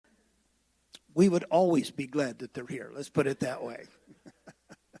we would always be glad that they're here. Let's put it that way.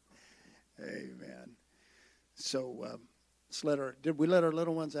 Amen. So, did we let our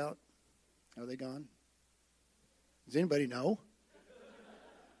little ones out? Are they gone? Does anybody know?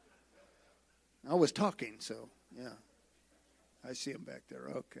 I was talking, so yeah. I see them back there.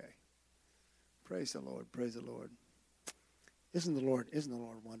 Okay. Praise the Lord. Praise the Lord. Isn't the Lord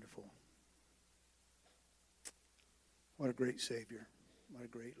wonderful? What a great Savior. What a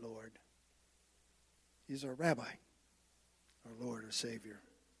great Lord. He's our Rabbi, our Lord, our Savior.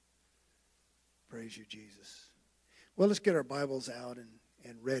 Praise you, Jesus. Well, let's get our Bibles out and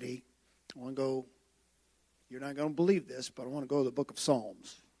ready. I want to go, you're not going to believe this, but I want to go to the book of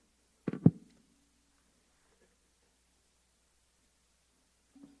Psalms.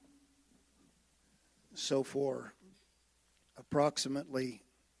 So for approximately,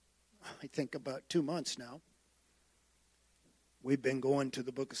 I think about 2 months now, we've been going to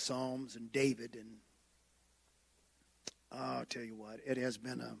the book of Psalms and David, and I'll tell you what, it has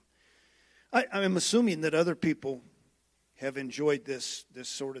been I'm assuming that other people have enjoyed this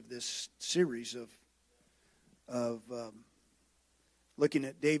series of looking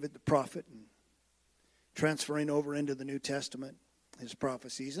at David the prophet and transferring over into the New Testament his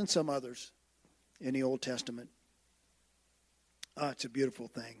prophecies, and some others in the Old Testament. It's a beautiful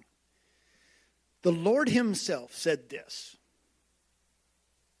thing. The Lord himself said this,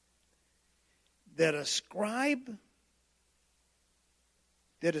 that a scribe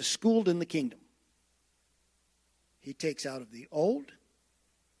that is schooled in the kingdom, he takes out of the old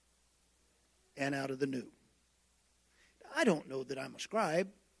and out of the new. I don't know that I'm a scribe.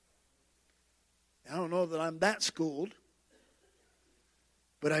 I don't know that I'm that schooled.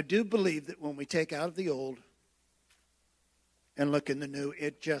 But I do believe that when we take out of the old and look in the new,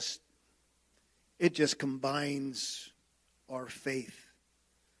 it just combines our faith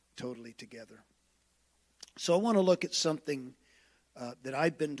totally together. So I want to look at something that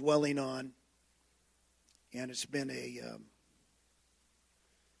I've been dwelling on, and it's been a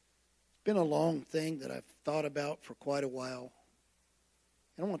long thing that I've thought about for quite a while.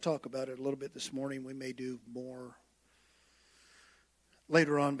 And I want to talk about it a little bit this morning. We may do more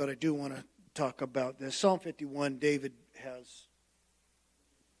later on, but I do want to talk about this. Psalm 51, David has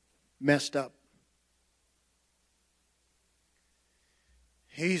messed up.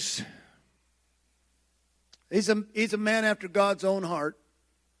 He's a man after God's own heart,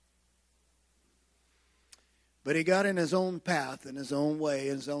 but he got in his own path, in his own way,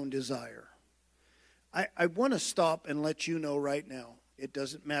 his own desire. I want to stop and let you know right now, it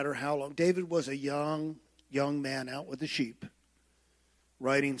doesn't matter how long. David was a young man out with the sheep,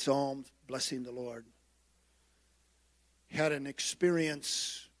 writing psalms, blessing the Lord. Had an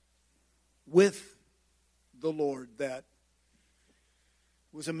experience with the Lord that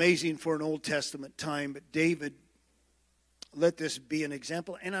was amazing for an Old Testament time. But David, let this be an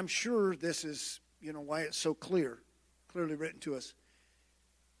example. And I'm sure this is, why it's so clearly written to us.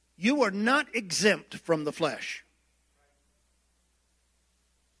 You are not exempt from the flesh.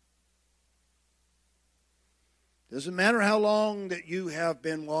 Doesn't matter how long that you have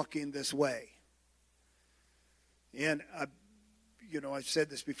been walking this way. And, I've said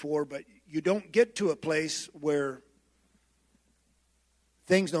this before, but you don't get to a place where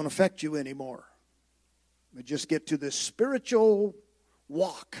things don't affect you anymore. You just get to this spiritual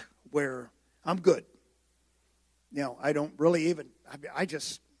walk where I'm good. I don't really even, I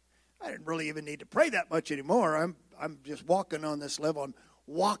didn't really even need to pray that much anymore. I'm just walking on this level. I'm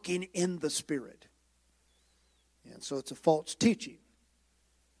walking in the Spirit. And so it's a false teaching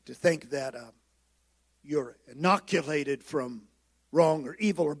to think that you're inoculated from wrong or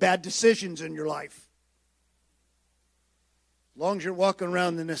evil or bad decisions in your life. As long as you're walking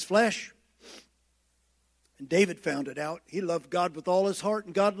around in this flesh, and David found it out, he loved God with all his heart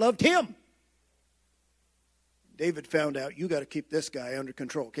and God loved him. David found out, you got to keep this guy under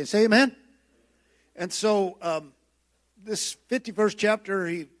control. Can you say amen? And so this 51st chapter,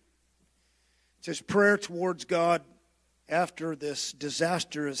 it's his prayer towards God. After this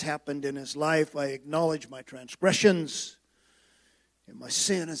disaster has happened in his life, I acknowledge my transgressions, and my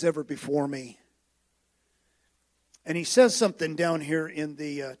sin is ever before me. And he says something down here in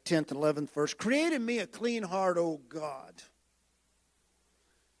the 10th and 11th verse. Create in me a clean heart, O God.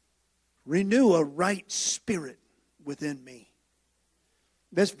 Renew a right spirit within me.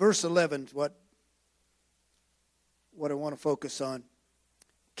 This verse 11 is what I want to focus on.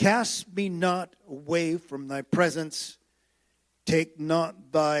 Cast me not away from thy presence. Take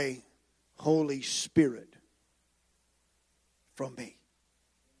not thy Holy Spirit from me.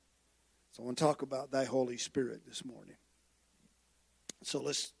 So I want to talk about thy Holy Spirit this morning. So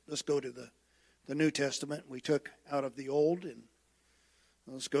let's go to the the New Testament. We took out of the Old, and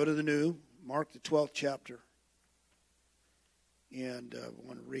let's go to the New. Mark the 12th chapter. And I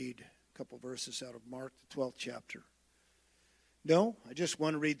want to read a couple verses out of Mark the 12th chapter. No, I just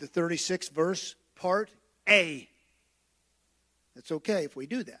want to read the 36th verse, part A. It's okay if we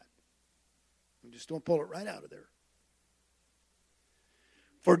do that. We just don't pull it right out of there.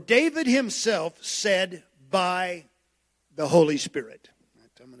 For David himself said by the Holy Spirit.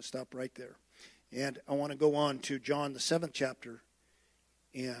 I'm going to stop right there. And I want to go on to John the 7th chapter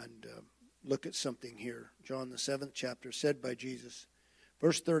and look at something here. John the 7th chapter, said by Jesus.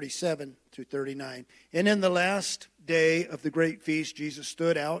 Verse 37 through 39. And in the last day of the great feast, Jesus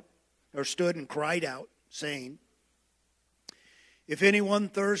stood and cried out, saying, if anyone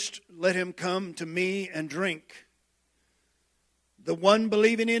thirst, let him come to me and drink. The one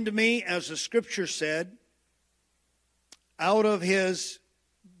believing into me, as the Scripture said, out of his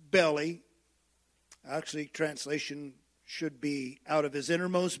belly, actually translation should be out of his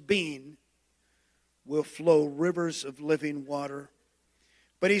innermost being, will flow rivers of living water.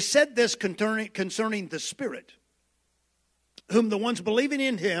 But he said this concerning the Spirit, whom the ones believing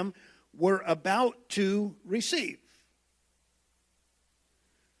in him were about to receive.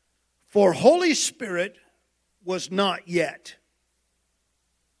 For Holy Spirit was not yet,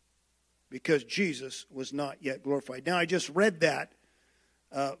 because Jesus was not yet glorified. Now, I just read that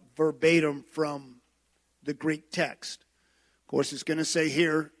verbatim from the Greek text. Of course, it's going to say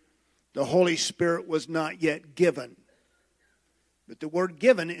here, the Holy Spirit was not yet given. But the word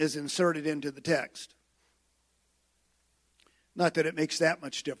given is inserted into the text. Not that it makes that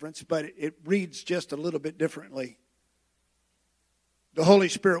much difference, but it reads just a little bit differently. The Holy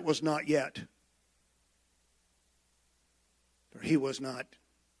Spirit was not yet. For he was not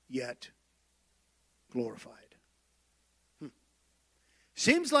yet glorified.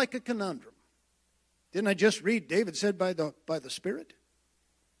 Seems like a conundrum. Didn't I just read David said by the Spirit?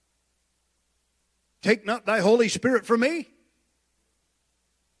 Take not thy Holy Spirit from me.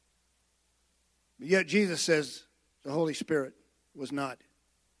 But yet Jesus says the Holy Spirit was not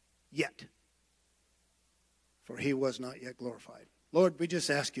yet. For he was not yet glorified. Lord, we just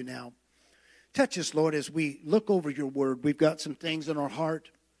ask you now, touch us, Lord, as we look over your word. We've got some things in our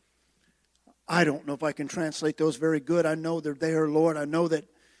heart. I don't know if I can translate those very good. I know they're there, Lord. I know that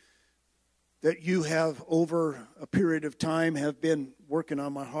you have, over a period of time, have been working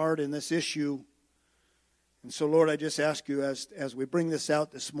on my heart in this issue. And so, Lord, I just ask you as we bring this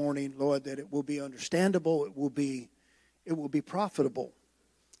out this morning, Lord, that it will be understandable, it will be profitable.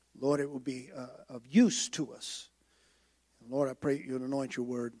 Lord, it will be of use to us. Lord, I pray you anoint your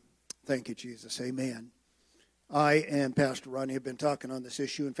word. Thank you, Jesus. Amen. I and Pastor Ronnie have been talking on this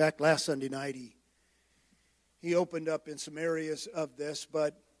issue. In fact, last Sunday night he opened up in some areas of this,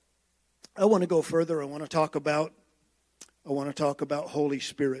 but I want to go further. I want to talk about Holy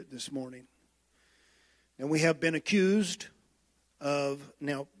Spirit this morning. And we have been accused of,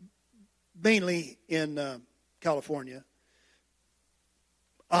 now, mainly in California,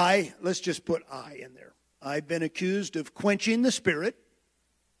 let's just put I in there. I've been accused of quenching the Spirit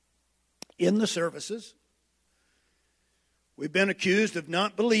in the services. We've been accused of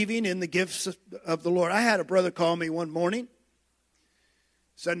not believing in the gifts of the Lord. I had a brother call me one morning,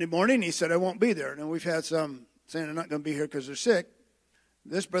 Sunday morning. He said, I won't be there. And we've had some saying they're not going to be here because they're sick.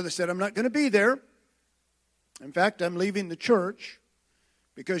 This brother said, I'm not going to be there. In fact, I'm leaving the church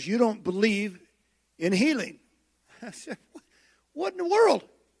because you don't believe in healing. I said, what in the world?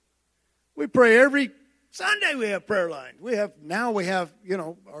 We pray every Sunday. We have prayer lines. We have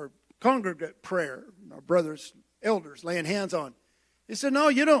our congregate prayer. Our brothers, elders, laying hands on. He said, no,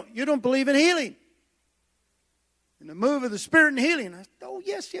 you don't believe in healing. In the move of the Spirit and healing. I said, oh,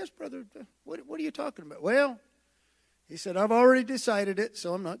 yes, brother. What are you talking about? Well, he said, I've already decided it,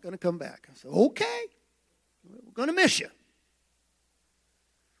 so I'm not going to come back. I said, okay. We're going to miss you.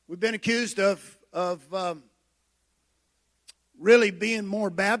 We've been accused of really being more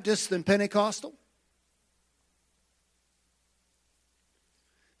Baptist than Pentecostal.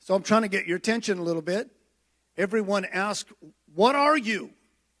 So I'm trying to get your attention a little bit. Everyone asks, what are you?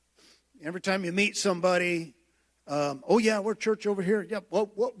 Every time you meet somebody, oh yeah, we're church over here. Yeah,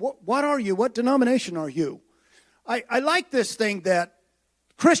 what are you? What denomination are you? I like this thing that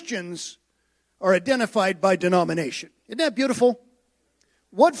Christians are identified by denomination. Isn't that beautiful?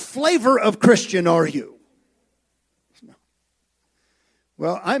 What flavor of Christian are you?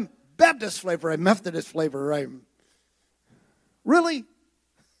 Well, I'm Baptist flavor. I'm Methodist flavor. I'm really?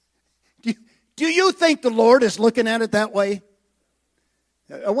 Do you think the Lord is looking at it that way?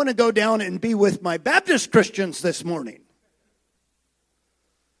 I want to go down and be with my Baptist Christians this morning.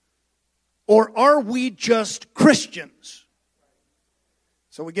 Or are we just Christians?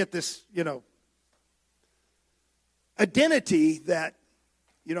 So we get this, identity that,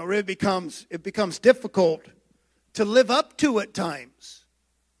 really becomes difficult to live up to at times.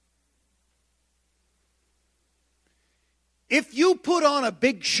 If you put on a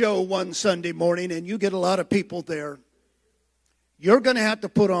big show one Sunday morning and you get a lot of people there, you're going to have to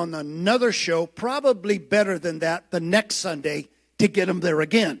put on another show, probably better than that, the next Sunday to get them there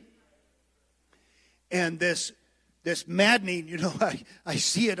again. And this maddening, I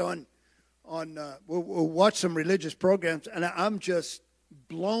see it on we'll watch some religious programs, and I'm just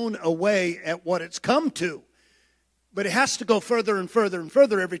blown away at what it's come to. But it has to go further and further and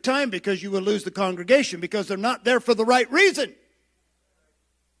further every time, because you will lose the congregation because they're not there for the right reason.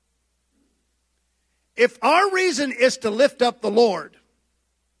 If our reason is to lift up the Lord,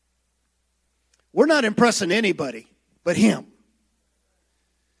 we're not impressing anybody but Him.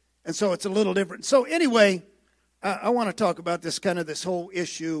 And so it's a little different. So anyway, I want to talk about this whole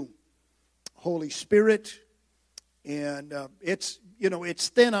issue, Holy Spirit. And it's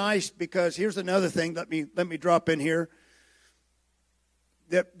thin ice, because here's another thing. Let me drop in here.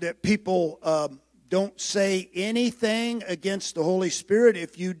 That people don't say anything against the Holy Spirit.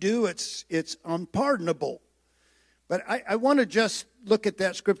 If you do, it's unpardonable. But I want to just look at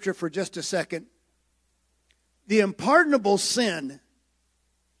that scripture for just a second. The unpardonable sin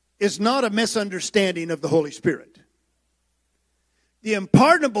is not a misunderstanding of the Holy Spirit. The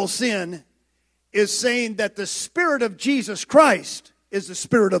unpardonable sin is saying that the Spirit of Jesus Christ is the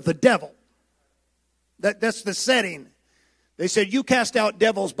spirit of the devil. That's the setting. They said, you cast out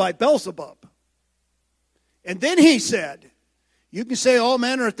devils by Beelzebub. And then he said, you can say all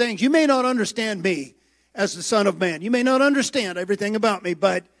manner of things. You may not understand me as the Son of Man. You may not understand everything about me,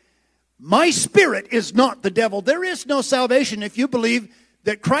 but my spirit is not the devil. There is no salvation if you believe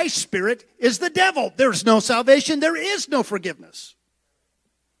that Christ's spirit is the devil. There's no salvation. There is no forgiveness.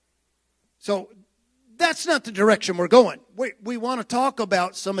 So that's not the direction we're going. We want to talk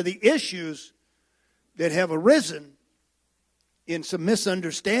about some of the issues that have arisen in some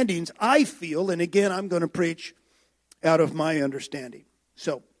misunderstandings, I feel, and again, I'm going to preach out of my understanding.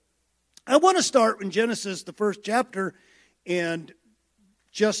 So I want to start in Genesis, the first chapter, and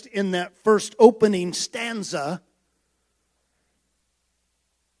just in that first opening stanza,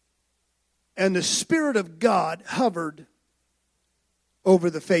 and the Spirit of God hovered over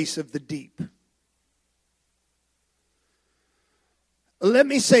the face of the deep. Let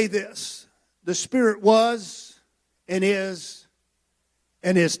me say this. The Spirit was and is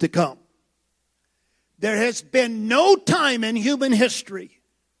to come. There has been no time in human history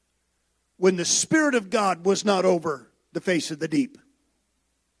when the Spirit of God was not over the face of the deep.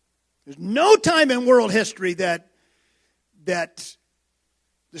 There's no time in world history that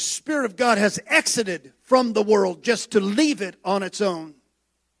the Spirit of God has exited from the world just to leave it on its own.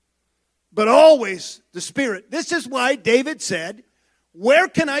 But always the Spirit. This is why David said, where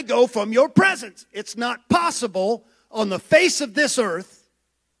can I go from your presence? It's not possible on the face of this earth,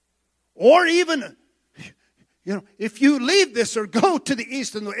 or even, if you leave this or go to the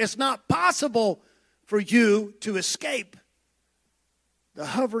east and the west, it's not possible for you to escape the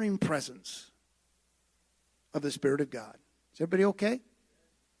hovering presence of the Spirit of God. Is everybody okay?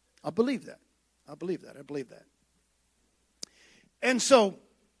 I believe that. I believe that. And so,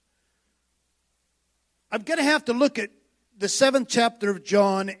 I'm going to have to look at the 7th chapter of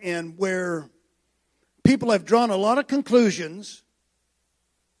John, and where people have drawn a lot of conclusions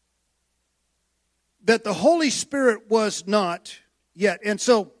that the Holy Spirit was not yet. And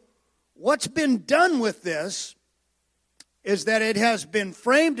so, what's been done with this is that it has been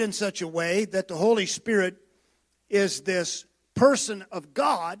framed in such a way that the Holy Spirit is this person of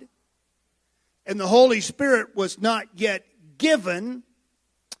God, and the Holy Spirit was not yet given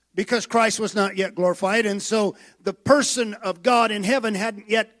because Christ was not yet glorified, and so the person of God in heaven hadn't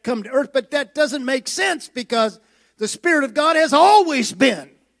yet come to earth. But that doesn't make sense, because the Spirit of God has always been.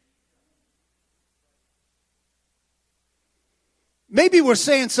 Maybe we're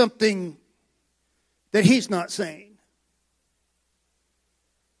saying something that he's not saying.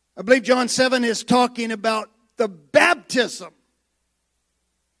 I believe John 7 is talking about the baptism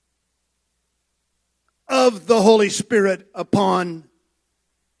of the Holy Spirit upon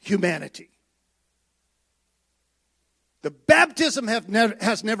humanity. The baptism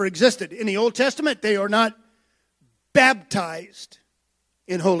has never existed. In the Old Testament, they are not baptized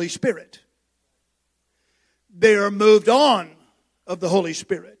in Holy Spirit. They are moved on of the Holy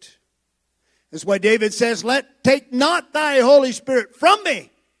Spirit. That's why David says, take not thy Holy Spirit from me,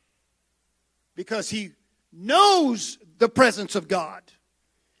 because he knows the presence of God.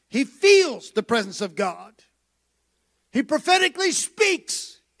 He feels the presence of God. He prophetically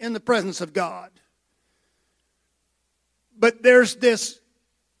speaks in the presence of God. But there's this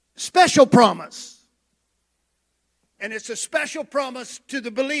special promise. And it's a special promise to the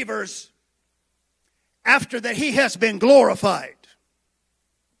believers after that he has been glorified.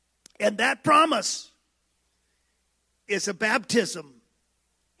 And that promise is a baptism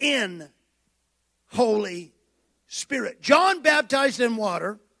in Holy Spirit. John baptized in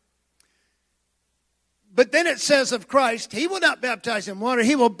water. But then it says of Christ, he will not baptize in water.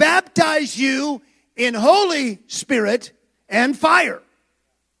 He will baptize you in Holy Spirit and fire.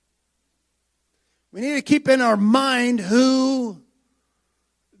 We need to keep in our mind who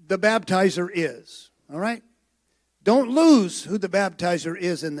the baptizer is. All right? Don't lose who the baptizer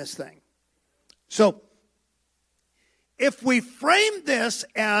is in this thing. So, if we frame this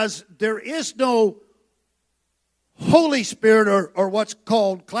as there is no Holy Spirit or what's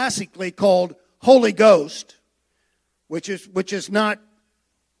called, classically called, Holy Ghost, which is not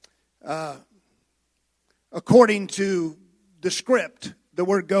according to the script. The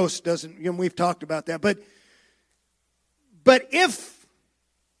word ghost doesn't, we've talked about that. But if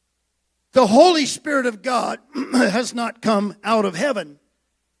the Holy Spirit of God has not come out of heaven,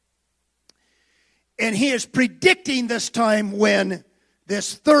 and he is predicting this time when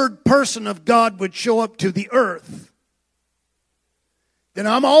this third person of God would show up to the earth, then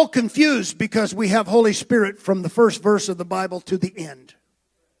I'm all confused because we have Holy Spirit from the first verse of the Bible to the end.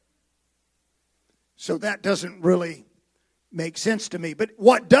 So that doesn't really make sense to me. But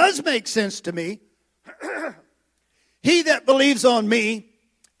what does make sense to me, he that believes on me,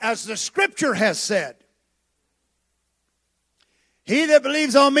 as the Scripture has said. He that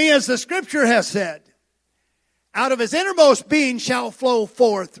believes on me, as the Scripture has said, out of his innermost being shall flow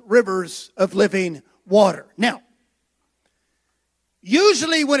forth rivers of living water. Now,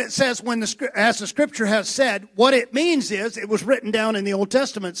 usually when it says, as the Scripture has said, what it means is it was written down in the Old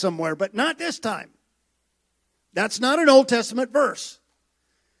Testament somewhere, but not this time. That's not an Old Testament verse.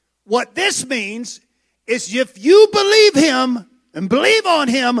 What this means is if you believe him and believe on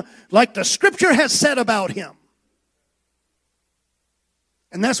him like the Scripture has said about him.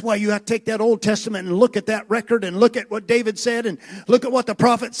 And that's why you have to take that Old Testament and look at that record and look at what David said and look at what the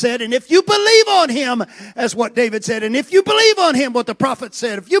prophet said. And if you believe on him as what David said, and if you believe on him what the prophet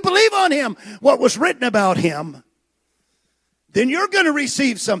said, if you believe on him what was written about him, then you're going to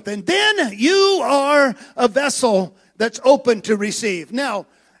receive something. Then you are a vessel that's open to receive. Now,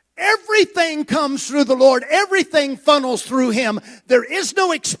 everything comes through the Lord. Everything funnels through him. There is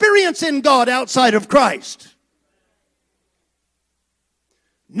no experience in God outside of Christ.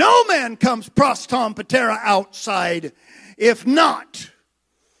 No man comes pros tom patera outside, if not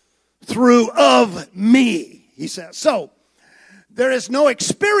through of me, he says. So, there is no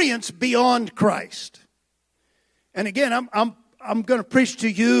experience beyond Christ. And again, I'm going to preach to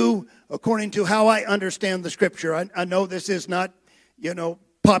you according to how I understand the Scripture. I know this is not,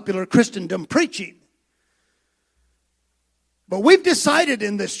 popular Christendom preaching. But we've decided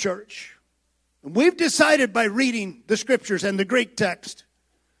in this church, and we've decided by reading the Scriptures and the Greek text,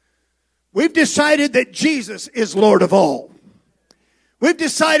 we've decided that Jesus is Lord of all. We've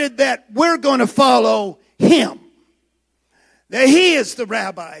decided that we're going to follow him. That he is the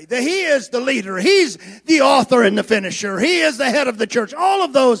rabbi. That he is the leader. He's the author and the finisher. He is the head of the church. All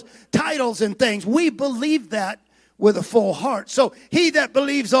of those titles and things. We believe that with a full heart. So he that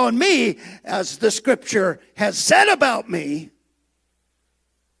believes on me, as the Scripture has said about me,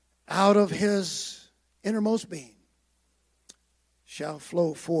 out of his innermost being shall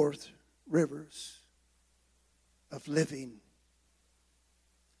flow forth rivers of living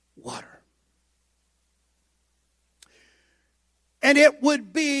water. And it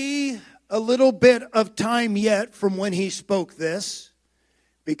would be a little bit of time yet from when he spoke this,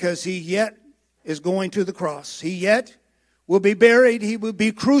 because he yet is going to the cross. He yet will be buried. He will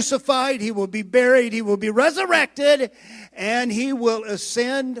be crucified. He will be buried. He will be resurrected. And he will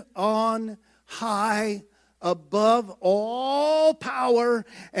ascend on high above all power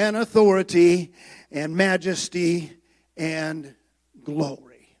and authority and majesty and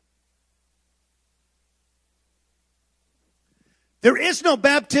glory. There is no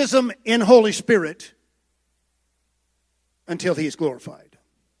baptism in Holy Spirit until he is glorified.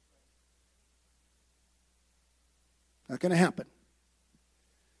 Not going to happen.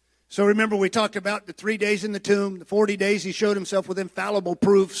 So remember, we talked about the 3 days in the tomb, the 40 days he showed himself with infallible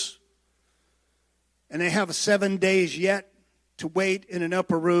proofs. And they have 7 days yet to wait in an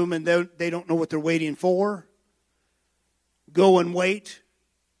upper room, and they don't know what they're waiting for. Go and wait,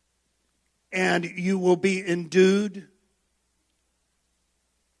 and you will be endued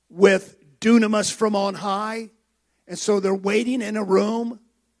with dunamis from on high. And so they're waiting in a room.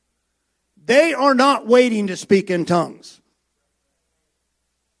 They are not waiting to speak in tongues.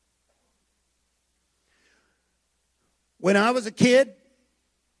 When I was a kid,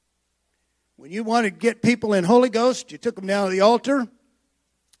 when you wanted to get people in Holy Ghost, you took them down to the altar,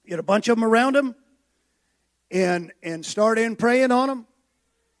 you had a bunch of them around them, and start in praying on them.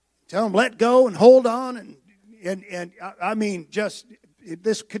 Tell them let go and hold on, and I mean, just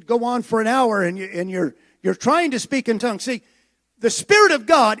this could go on for an hour, and you're trying to speak in tongues. See, the Spirit of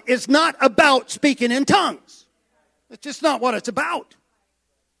God is not about speaking in tongues. It's just not what it's about.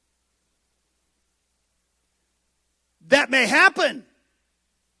 That may happen,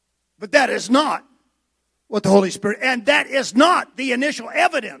 but that is not what the Holy Spirit, and that is not the initial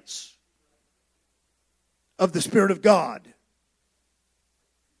evidence of the Spirit of God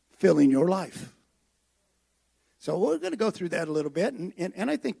filling your life. So we're going to go through that a little bit, and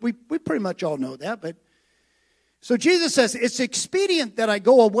I think we pretty much all know that. But so Jesus says, it's expedient that I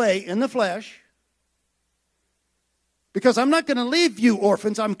go away in the flesh, because I'm not going to leave you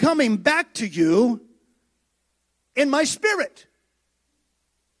orphans. I'm coming back to you in my spirit.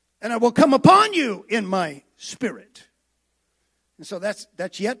 And I will come upon you in my spirit. And so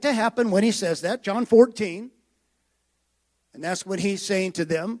that's yet to happen when he says that, John 14. And that's when he's saying to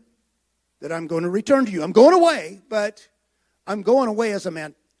them that I'm going to return to you. I'm going away, but I'm going away as a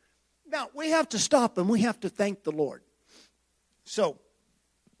man. Now, we have to stop and we have to thank the Lord. So,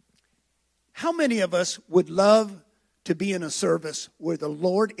 how many of us would love to be in a service where the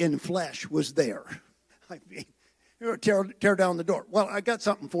Lord in flesh was there? I mean, you're going to tear down the door. Well, I got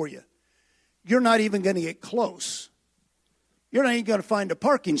something for you. You're not even going to get close. You're not even going to find a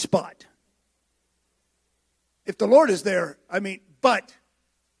parking spot. If the Lord is there, I mean, but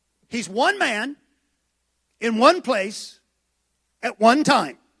he's one man in one place at one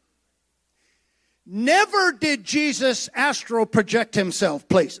time. Never did Jesus astral project himself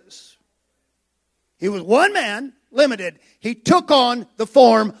places. He was one man, limited. He took on the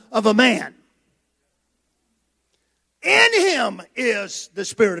form of a man. In him is the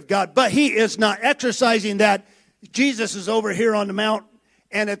Spirit of God, but he is not exercising that. Jesus is over here on the mount,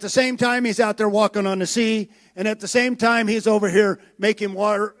 and at the same time he's out there walking on the sea, and at the same time he's over here making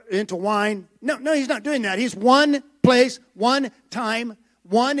water into wine. No, he's not doing that. He's one place, one time,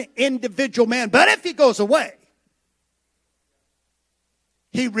 one individual man. But if he goes away,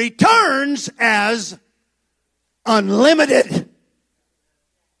 he returns as unlimited.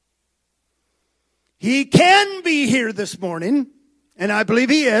 He can be here this morning, and I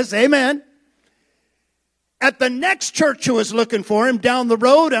believe he is, amen, at the next church who is looking for him down the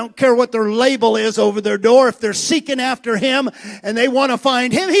road. I don't care what their label is over their door. If they're seeking after him and they want to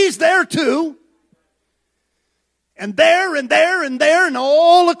find him, he's there too. And there and there and there and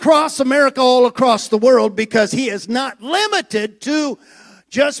all across America, all across the world, because he is not limited to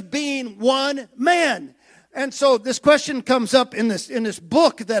just being one man. And so this question comes up in this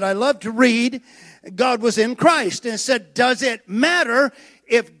book that I love to read. God was in Christ. And it said, does it matter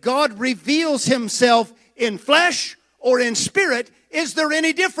if God reveals himself in flesh or in spirit? Is there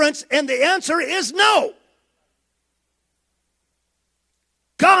any difference? And the answer is no.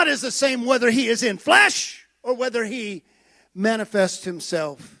 God is the same whether he is in flesh or whether he manifests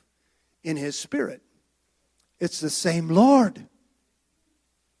himself in his spirit. It's the same Lord.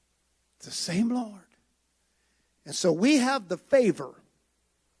 It's the same Lord. And so we have the favor.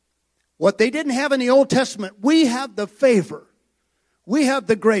 What they didn't have in the Old Testament, we have the favor. We have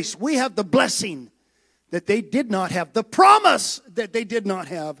the grace. We have the blessing that they did not have. The promise that they did not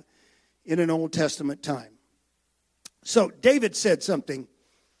have in an Old Testament time. So David said something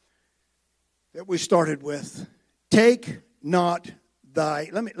that we started with. Take not thy,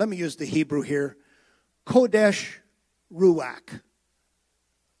 let me use the Hebrew here, Kodesh Ruach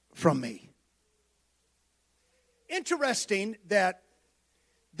from me. Interesting that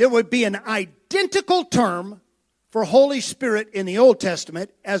there would be an identical term for Holy Spirit in the Old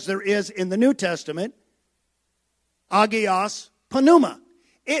Testament as there is in the New Testament, Agios Pneuma.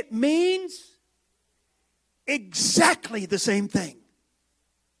 It means exactly the same thing.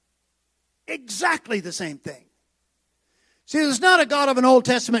 Exactly the same thing. See, there's not a God of an Old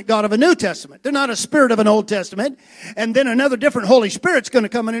Testament, God of a New Testament. There's not a spirit of an Old Testament, and then another different Holy Spirit's going to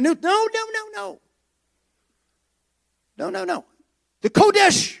come in a new. No. No. The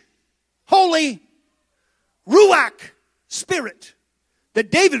Kodesh, Holy, Ruach Spirit that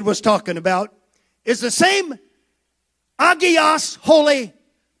David was talking about is the same Agios, Holy,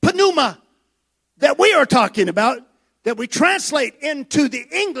 Pneuma that we are talking about, that we translate into the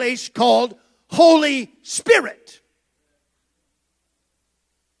English called Holy Spirit.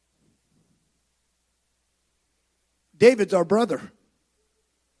 David's our brother.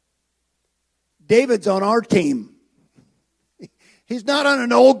 David's on our team. He's not on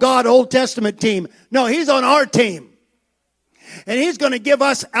an old God, Old Testament team. No, he's on our team. And he's going to give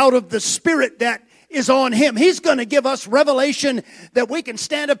us out of the Spirit that is on him. He's going to give us revelation that we can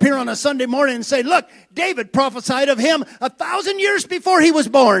stand up here on a Sunday morning and say, look, David prophesied of him 1,000 years before he was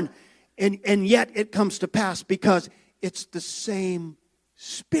born. And yet it comes to pass because it's the same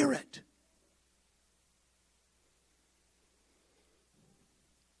Spirit.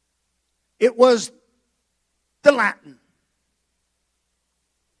 It was the Latin.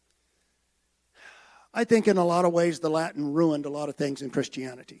 I think in a lot of ways the Latin ruined a lot of things in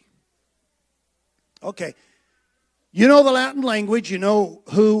Christianity. Okay. You know the Latin language. You know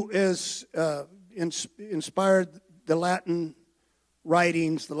who is inspired the Latin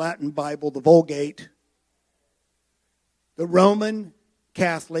writings, the Latin Bible, the Vulgate. The Roman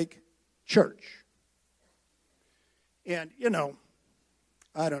Catholic Church. And, you know,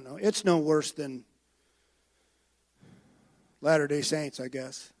 I don't know. It's no worse than Latter-day Saints, I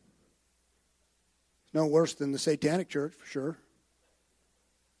guess. It's no worse than the Satanic Church, for sure.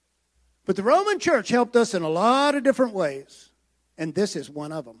 But the Roman Church helped us in a lot of different ways, and this is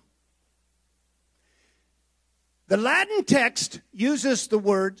one of them. The Latin text uses the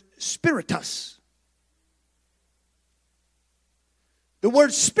word spiritus. The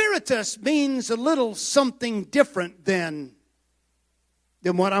word spiritus means a little something different than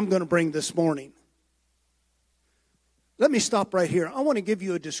what I'm going to bring this morning. Let me stop right here. I want to give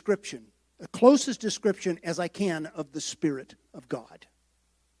you a description, the closest description as I can of the Spirit of God.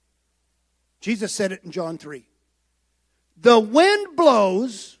 Jesus said it in John 3. The wind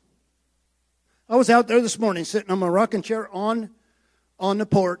blows. I was out there this morning sitting on my rocking chair on the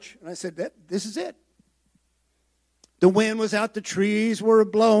porch, and I said, this is it. The wind was out, the trees were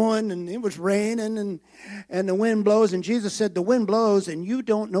blowing, and it was raining, and the wind blows. And Jesus said, the wind blows, and you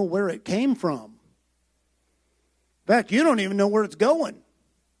don't know where it came from. In fact, you don't even know where it's going.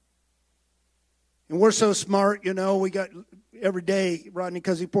 And we're so smart, you know, we got every day, Rodney,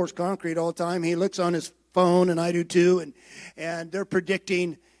 because he pours concrete all the time, he looks on his phone, and I do too, and they're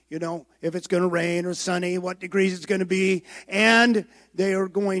predicting, you know, if it's going to rain or sunny, what degrees it's going to be, and they are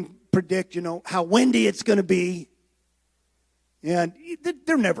going to predict, you know, how windy it's going to be. And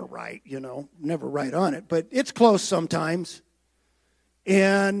they're never right, you know, never right on it, but it's close sometimes.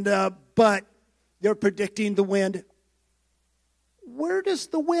 And but they're predicting the wind. Where does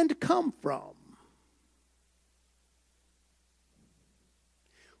the wind come from?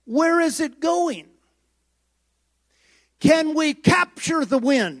 Where is it going? Can we capture the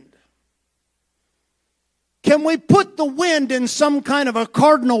wind? Can we put the wind in some kind of a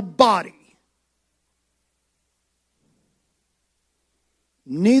cardinal body?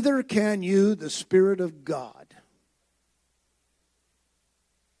 Neither can you, the Spirit of God.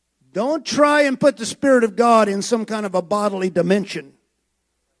 Don't try and put the Spirit of God in some kind of a bodily dimension.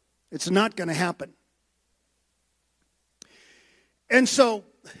 It's not going to happen. And so,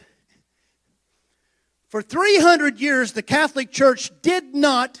 for 300 years, the Catholic Church did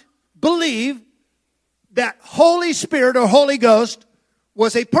not believe that Holy Spirit or Holy Ghost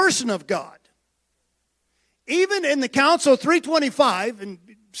was a person of God. Even in the Council of 325, and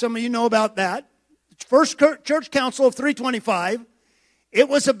some of you know about that, First Church Council of 325, it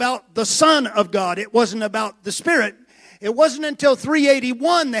was about the Son of God. It wasn't about the Spirit. It wasn't until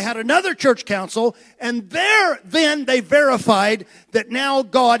 381 they had another church council, and then they verified that now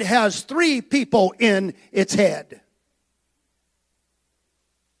God has three people in its head.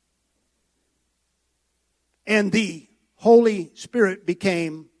 And the Holy Spirit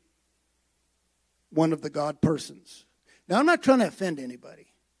became one of the God persons. Now, I'm not trying to offend anybody.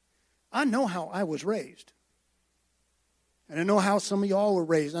 I know how I was raised. And I know how some of y'all were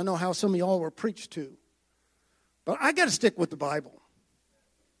raised. I know how some of y'all were preached to. But I got to stick with the Bible.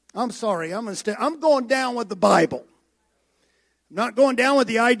 I'm sorry. I'm going down with the Bible. I'm not going down with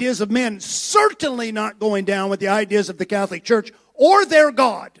the ideas of men. Certainly not going down with the ideas of the Catholic Church or their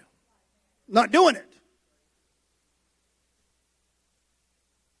God. Not doing it.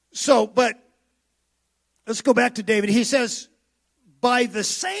 So, but let's go back to David. He says, by the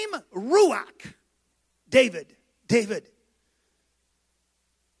same Ruach, David,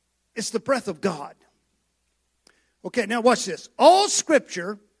 it's the breath of God. Okay, now watch this. All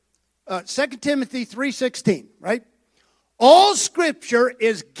Scripture, 2 Timothy 3:16, right? All Scripture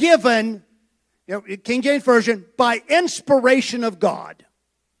is given, King James Version, by inspiration of God.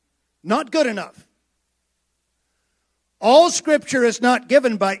 Not good enough. All Scripture is not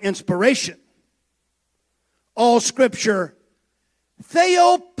given by inspiration. All Scripture,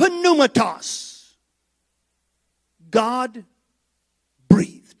 theopneumatos, God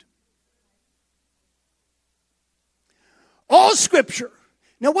breathed. All Scripture.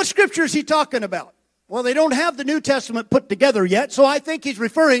 Now, what Scripture is he talking about? Well, they don't have the New Testament put together yet, so I think he's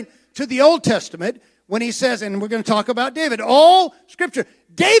referring to the Old Testament when he says, and we're going to talk about David, all Scripture.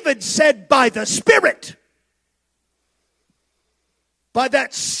 David said by the Spirit, by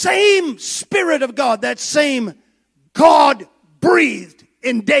that same Spirit of God, that same God breathed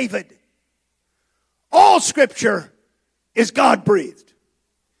in David. All Scripture is God breathed.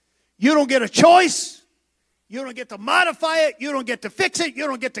 You don't get a choice. You don't get to modify it. You don't get to fix it. You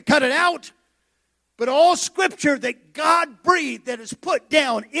don't get to cut it out. But all Scripture that God breathed, that is put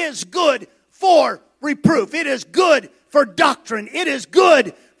down, is good for reproof. It is good for doctrine. It is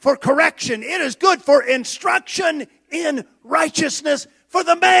good for correction. It is good for instruction in righteousness for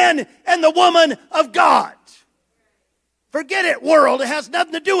the man and the woman of God. Forget it, world. It has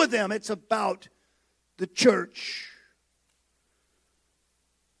nothing to do with them. It's about the church.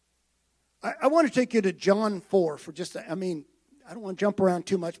 I want to take you to John 4 for just, I don't want to jump around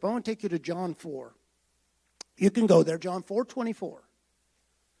too much, but I want to take you to John 4. You can go there, John 4:24.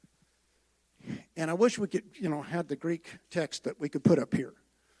 And I wish we could, have the Greek text that we could put up here.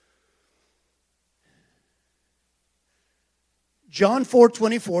 John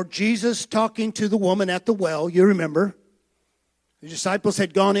 4:24, Jesus talking to the woman at the well, you remember. The disciples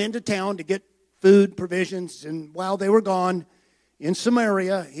had gone into town to get food, provisions, and while they were gone in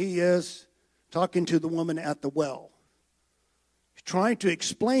Samaria, he is talking to the woman at the well. He's trying to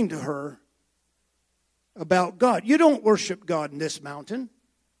explain to her about God. You don't worship God in this mountain,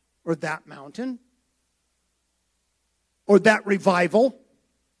 or that mountain, or that revival,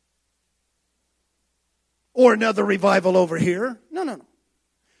 or another revival over here. No.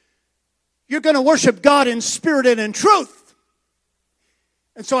 You're going to worship God in spirit and in truth.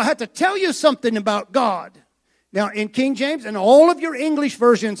 And so I have to tell you something about God. Now, in King James and all of your English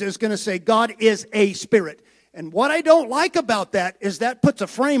versions is going to say God is a spirit. And what I don't like about that is that puts a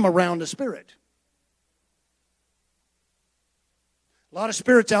frame around a spirit. A lot of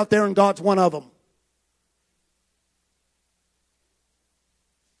spirits out there and God's one of them.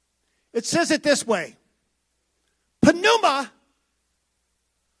 It says it this way. Pneuma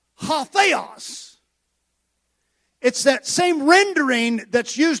ha theos. It's that same rendering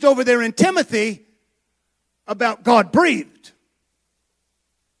that's used over there in Timothy about God breathed.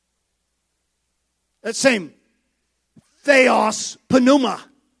 That same theos, pneuma.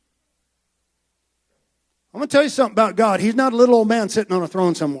 I'm going to tell you something about God. He's not a little old man sitting on a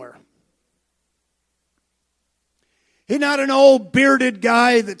throne somewhere. He's not an old bearded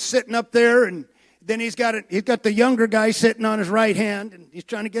guy that's sitting up there, and then he's got the younger guy sitting on his right hand, and he's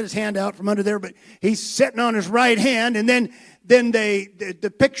trying to get his hand out from under there, but he's sitting on his right hand, and then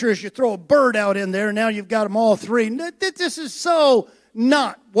the picture is you throw a bird out in there, and now you've got them all three. This is so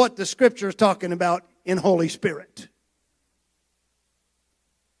not what the Scripture is talking about in Holy Spirit.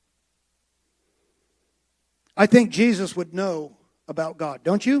 I think Jesus would know about God.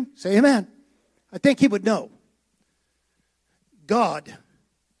 Don't you? Say amen. I think he would know. God,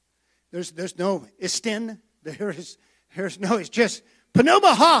 there's no istin. There's no, it's just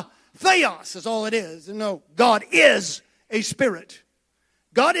pneuma ha theos is all it is. And no, God is a spirit.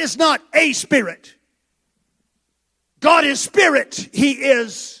 God is not a spirit. God is spirit. He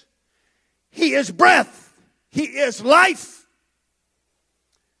is breath. He is life.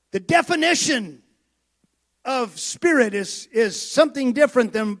 The definition of spirit is something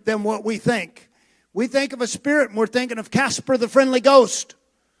different than what we think. We think of a spirit and we're thinking of Casper the Friendly Ghost.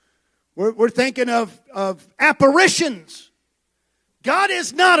 We're thinking of apparitions. God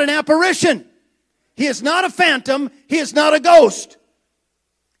is not an apparition. He is not a phantom. He is not a ghost.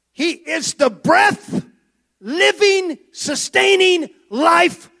 He is the breath, living, sustaining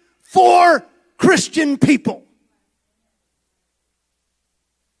life for Christian people.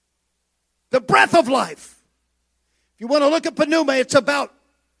 The breath of life. If you want to look at pneuma, it's about,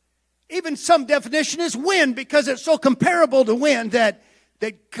 even some definition is wind, because it's so comparable to wind that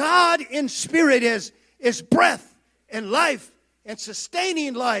God in spirit is breath and life and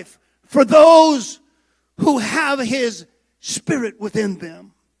sustaining life for those who have his spirit within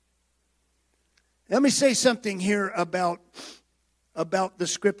them. Let me say something here about the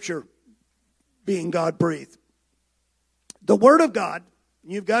Scripture being God-breathed. The Word of God,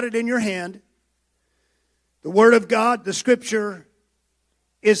 you've got it in your hand. The Word of God, the Scripture,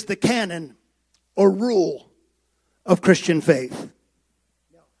 is the canon or rule of Christian faith.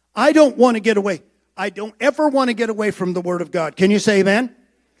 I don't want to get away. I don't ever want to get away from the Word of God. Can you say amen?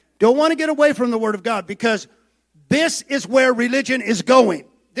 Don't want to get away from the Word of God, because this is where religion is going.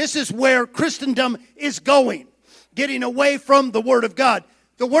 This is where Christendom is going. getting away from the Word of God.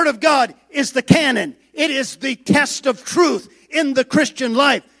 The Word of God is the canon. It is the test of truth in the Christian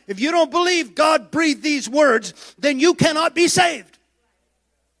life. If you don't believe God breathed these words, then you cannot be saved.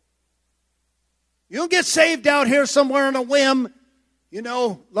 You don't get saved out here somewhere on a whim,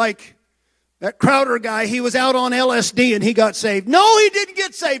 like that Crowder guy. He was out on LSD and he got saved. No, he didn't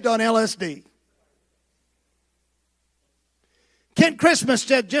get saved on LSD. Kent Christmas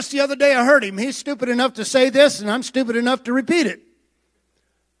said just the other day, I heard him. He's stupid enough to say this, and I'm stupid enough to repeat it.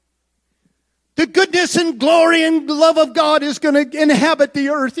 The goodness and glory and love of God is going to inhabit the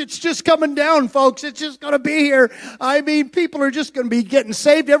earth. It's just coming down, folks. It's just going to be here. I mean, people are just going to be getting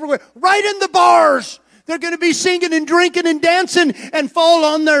saved everywhere. Right in the bars. They're going to be singing and drinking and dancing and fall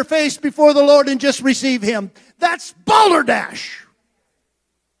on their face before the Lord and just receive Him. That's balderdash.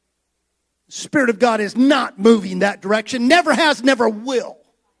 The Spirit of God is not moving that direction. Never has, never will.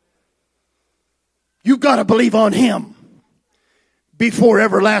 You've got to believe on Him before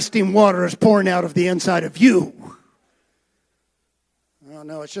everlasting water is pouring out of the inside of you. Oh,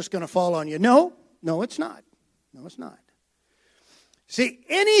 no, it's just going to fall on you. No, it's not. No, it's not. See,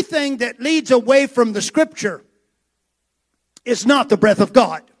 anything that leads away from the Scripture is not the breath of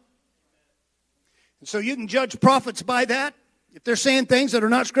God. And so you can judge prophets by that. If they're saying things that are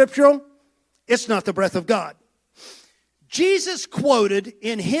not scriptural, it's not the breath of God. Jesus quoted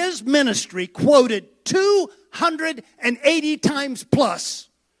in His ministry, 280 times plus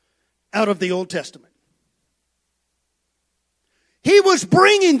out of the Old Testament. He was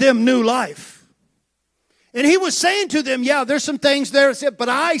bringing them new life. And He was saying to them, yeah, there's some things there, but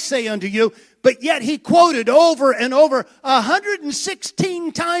I say unto you. But yet He quoted over and over,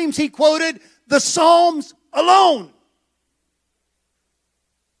 116 times He quoted the Psalms alone.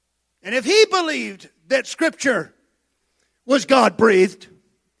 And if He believed that Scripture was God-breathed,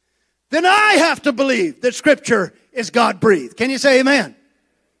 then I have to believe that Scripture is God-breathed. Can you say amen?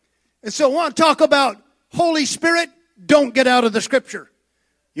 And so I want to talk about Holy Spirit. Don't get out of the Scripture.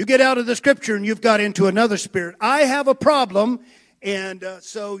 You get out of the Scripture and you've got into another spirit. I have a problem, and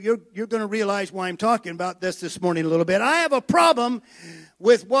so you're going to realize why I'm talking about this morning a little bit. I have a problem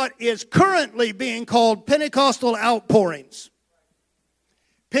with what is currently being called Pentecostal outpourings.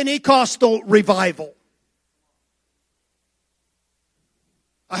 Pentecostal revival.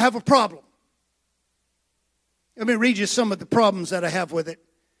 I have a problem. Let me read you some of the problems that I have with it.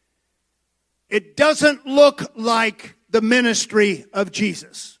 It doesn't look like the ministry of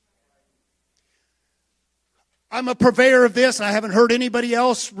Jesus. I'm a purveyor of this. I haven't heard anybody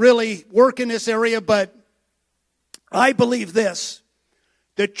else really work in this area, but I believe this.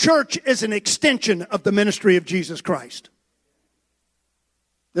 The church is an extension of the ministry of Jesus Christ.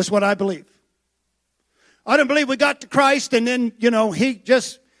 That's what I believe. I don't believe we got to Christ and then, He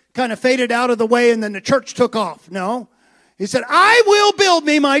just kind of faded out of the way and then the church took off. No. He said, I will build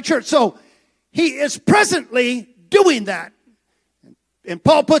me my church. So He is presently doing that. And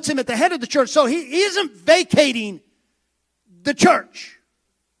Paul puts Him at the head of the church. So he isn't vacating the church.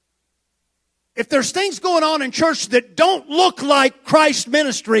 If there's things going on in church that don't look like Christ's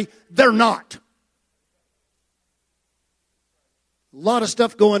ministry, they're not. A lot of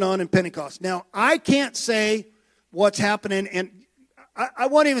stuff going on in Pentecost. Now, I can't say what's happening, and I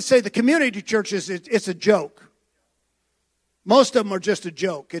won't even say the community churches, it's a joke. Most of them are just a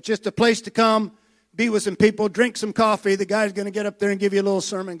joke. It's just a place to come, be with some people, drink some coffee. The guy's going to get up there and give you a little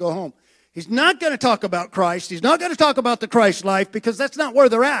sermon and go home. He's not going to talk about Christ. He's not going to talk about the Christ life because that's not where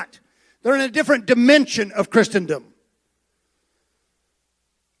they're at. They're in a different dimension of Christendom.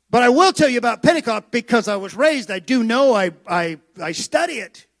 But I will tell you about Pentecost because I was raised. I do know. I study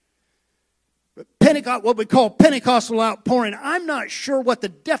it. But Pentecost, what we call Pentecostal outpouring, I'm not sure what the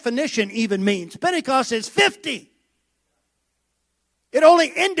definition even means. Pentecost is 50. It only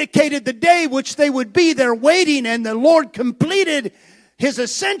indicated the day which they would be there waiting, and the Lord completed His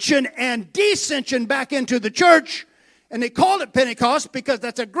ascension and descension back into the church. And they called it Pentecost because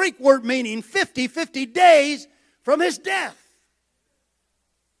that's a Greek word meaning 50 days from His death.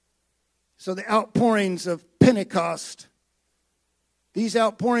 So the outpourings of Pentecost, these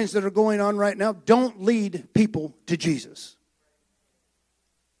outpourings that are going on right now, don't lead people to Jesus.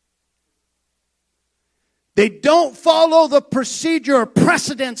 They don't follow the procedure or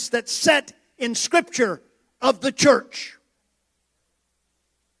precedents that's set in Scripture of the church.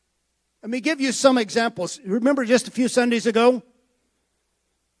 Let me give you some examples. Remember just a few Sundays ago?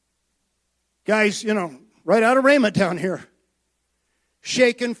 Guys, right out of Raymond down here.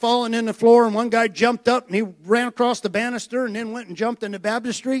 Shaking, falling in the floor, and one guy jumped up and he ran across the banister and then went and jumped into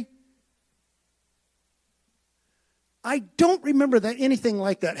baptistry. I don't remember anything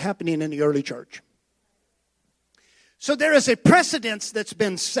like that happening in the early church. So there is a precedence that's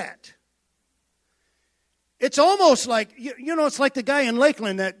been set. It's almost like, it's like the guy in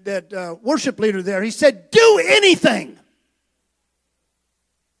Lakeland, that worship leader there. He said, do anything.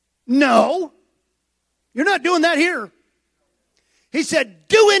 No, you're not doing that here. He said,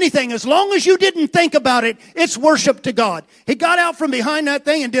 do anything. As long as you didn't think about it, it's worship to God. He got out from behind that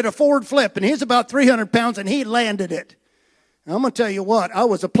thing and did a forward flip. And he's about 300 pounds and he landed it. And I'm going to tell you what, I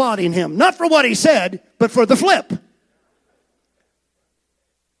was applauding him. Not for what he said, but for the flip.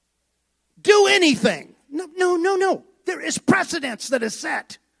 Do anything. No. There is precedence that is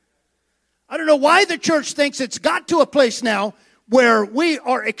set. I don't know why the church thinks it's got to a place now where we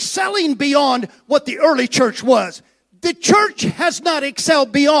are excelling beyond what the early church was. The church has not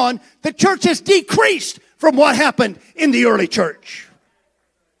excelled beyond. The church has decreased from what happened in the early church.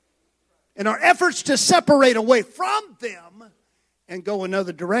 And our efforts to separate away from them and go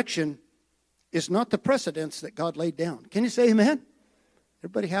another direction is not the precedence that God laid down. Can you say amen?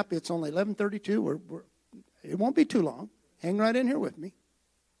 Everybody happy? It's only 11:32. It won't be too long. Hang right in here with me.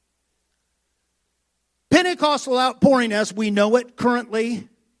 Pentecostal outpouring as we know it currently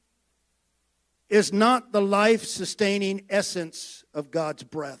is not the life-sustaining essence of God's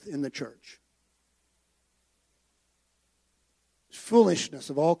breath in the church. It's foolishness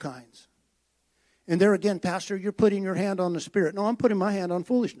of all kinds. And there again, Pastor, you're putting your hand on the Spirit. No, I'm putting my hand on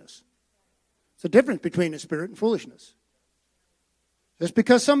foolishness. It's a difference between the Spirit and foolishness. Just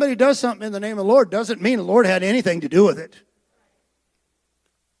because somebody does something in the name of the Lord doesn't mean the Lord had anything to do with it.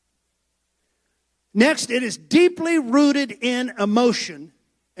 Next, it is deeply rooted in emotion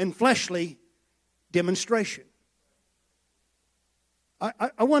and fleshly demonstration.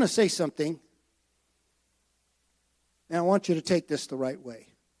 I want to say something, and I want you to take this the right way.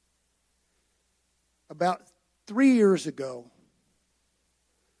 About 3 years ago,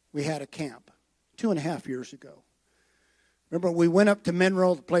 we had a camp. 2.5 years ago. Remember, we went up to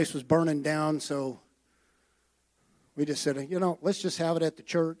Mineral. The place was burning down, so we just said, let's just have it at the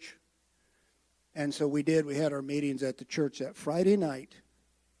church. And so we did. We had our meetings at the church that Friday night.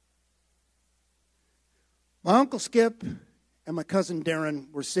 My Uncle Skip and my cousin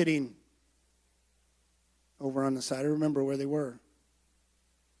Darren were sitting over on the side. I remember where they were.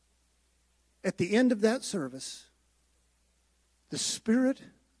 At the end of that service, the Spirit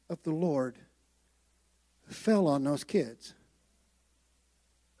of the Lord fell on those kids.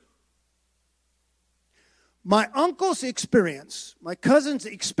 My uncle's experience, my cousin's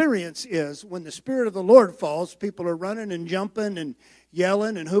experience is when the Spirit of the Lord falls, people are running and jumping and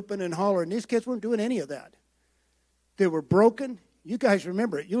yelling and hooping and hollering. These kids weren't doing any of that. They were broken. You guys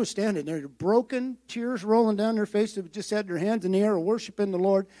remember it. You were standing there. You're broken, tears rolling down their face. They just had their hands in the air worshiping the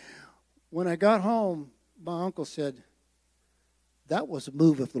Lord. When I got home, my uncle said, that was a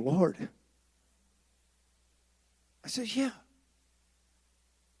move of the Lord. I said, yeah.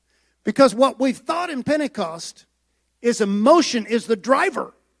 Because what we've thought in Pentecost is emotion is the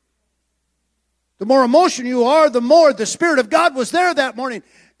driver. The more emotional you are, the more the Spirit of God was there that morning.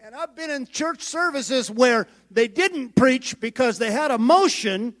 And I've been in church services where they didn't preach because they had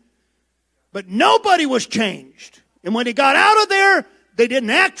emotion, but nobody was changed. And when he got out of there, they didn't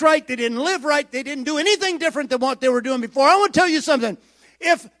act right, they didn't live right, they didn't do anything different than what they were doing before. I want to tell you something.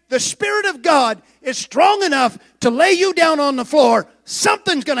 If the Spirit of God is strong enough to lay you down on the floor,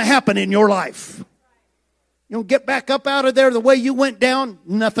 something's going to happen in your life. You don't get back up out of there the way you went down,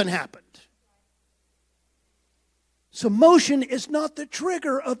 nothing happened. So motion is not the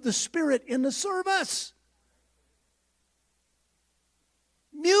trigger of the Spirit in the service.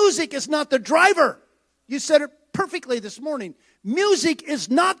 Music is not the driver. You said it perfectly this morning. Music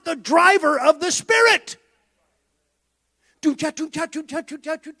is not the driver of the Spirit. Everybody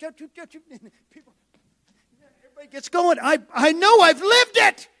gets going. I know I've lived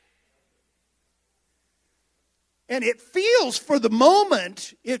it. And it feels, for the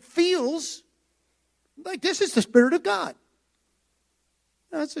moment, it feels like this is the Spirit of God.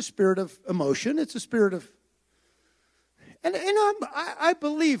 Now, it's a spirit of emotion. It's a spirit of... And I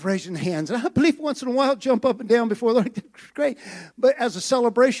believe raising hands. And I believe once in a while jump up and down before the Lord. That's great. But as a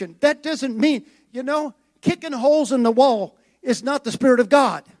celebration, that doesn't mean, kicking holes in the wall is not the Spirit of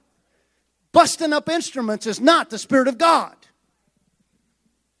God. Busting up instruments is not the Spirit of God.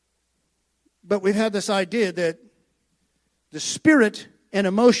 But we've had this idea that the Spirit and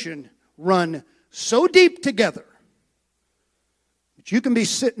emotion run so deep together that you can be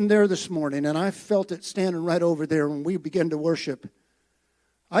sitting there this morning, and I felt it standing right over there when we began to worship.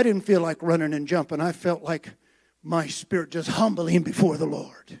 I didn't feel like running and jumping. I felt like my spirit just humbling before the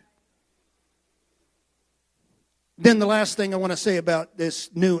Lord. Then the last thing I want to say about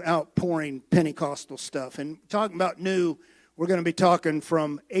this new outpouring Pentecostal stuff, and talking about new, we're going to be talking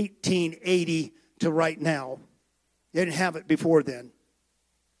from 1880 to right now. They didn't have it before then.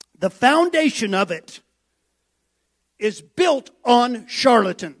 The foundation of it is built on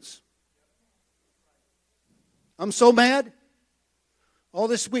charlatans. I'm so mad. All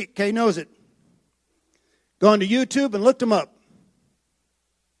this week, Kay knows it. Gone to YouTube and looked them up.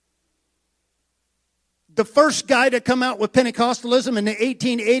 The first guy to come out with Pentecostalism in the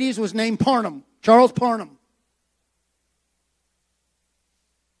 1880s was named Parham, Charles Parham.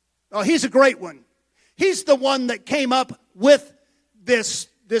 Oh, he's a great one. He's the one that came up with this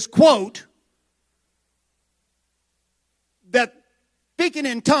quote that speaking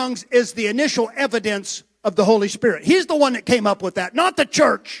in tongues is the initial evidence of the Holy Spirit. He's the one that came up with that, not the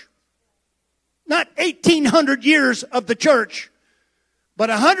church. Not 1,800 years of the church. But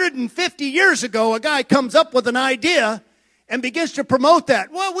 150 years ago, a guy comes up with an idea and begins to promote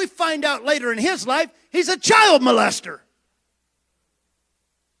that. Well, we find out later in his life, he's a child molester.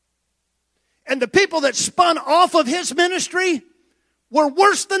 And the people that spun off of his ministry were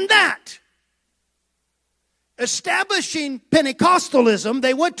worse than that. Establishing Pentecostalism,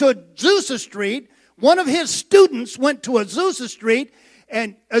 they went to Azusa Street. One of his students went to Azusa Street,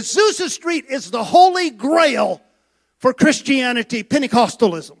 and Azusa Street is the holy grail for Christianity,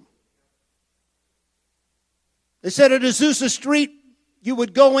 Pentecostalism. They said at Azusa Street, you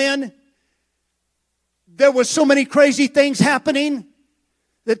would go in, there was so many crazy things happening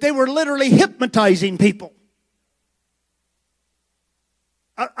that they were literally hypnotizing people.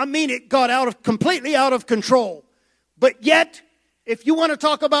 I mean, it got completely out of control. But yet, if you want to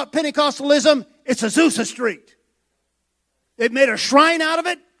talk about Pentecostalism, it's Azusa Street. They've made a shrine out of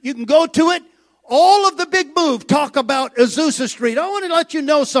it. You can go to it. All of the big move talk about Azusa Street. I want to let you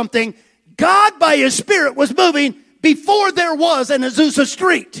know something. God, by His Spirit, was moving before there was an Azusa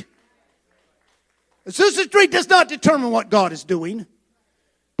Street. Azusa Street does not determine what God is doing.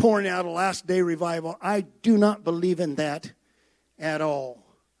 Pouring out a last day revival. I do not believe in that at all.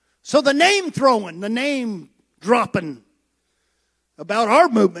 So the name throwing, the name dropping about our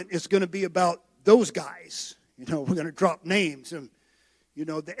movement is going to be about those guys. You know, we're going to drop names. And, you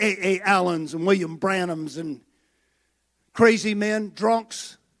know, the A.A. Allens and William Branhams and crazy men,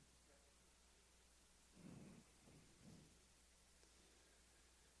 drunks.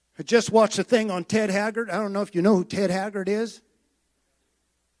 I just watched a thing on Ted Haggard. I don't know if you know who Ted Haggard is.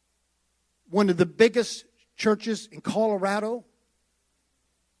 One of the biggest churches in Colorado.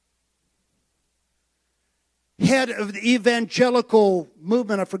 Head of the evangelical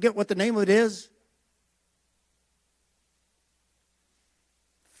movement. I forget what the name of it is.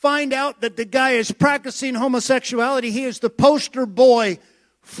 Find out that the guy is practicing homosexuality. He is the poster boy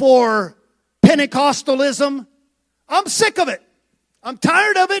for Pentecostalism. I'm sick of it. I'm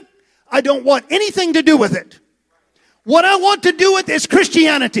tired of it. I don't want anything to do with it. What I want to do with is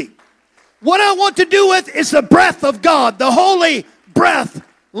Christianity. What I want to do with is the breath of God, the holy breath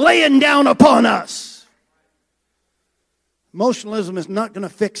laying down upon us. Emotionalism is not going to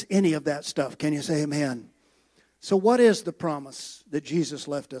fix any of that stuff. Can you say amen? So what is the promise that Jesus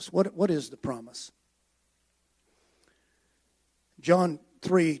left us? What is the promise? John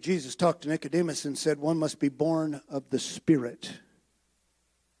 3, Jesus talked to Nicodemus and said, one must be born of the Spirit.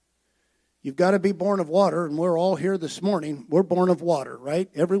 You've got to be born of water, and we're all here this morning. We're born of water, right?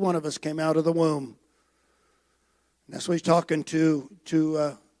 Every one of us came out of the womb. And that's what he's talking he's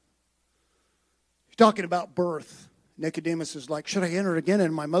talking about birth. Nicodemus is like, should I enter again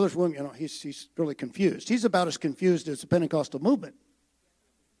in my mother's womb? You know, he's really confused. He's about as confused as the Pentecostal movement.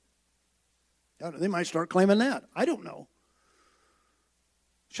 They might start claiming that. I don't know.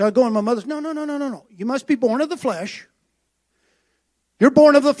 Should I go in my mother's? No. You must be born of the flesh. You're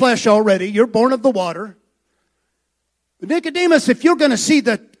born of the flesh already. You're born of the water. But Nicodemus, if you're going to see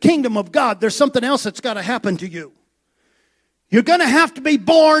the kingdom of God, there's something else that's got to happen to you. You're going to have to be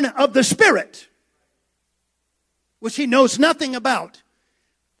born of the Spirit, which he knows nothing about.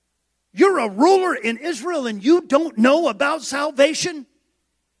 You're a ruler in Israel and you don't know about salvation?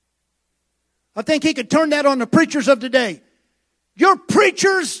 I think he could turn that on the preachers of today. You're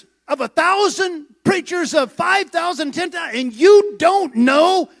preachers of 1,000, preachers of 5,000, 10,000, and you don't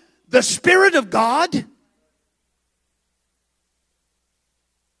know the Spirit of God?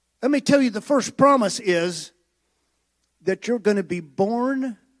 Let me tell you, the first promise is that you're going to be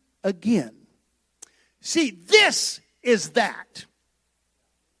born again. See, this is that.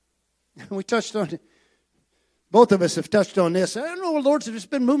 We touched on it. Both of us have touched on this. I don't know, the Lord's just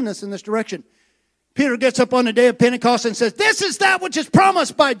been moving us in this direction. Peter gets up on the day of Pentecost and says, this is that which is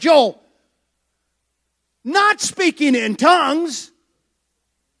promised by Joel. not speaking in tongues.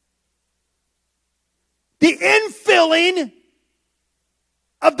 The infilling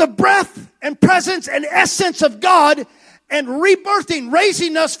of the breath and presence and essence of God and rebirthing,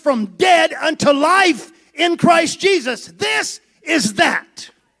 raising us from dead unto life in Christ Jesus. This is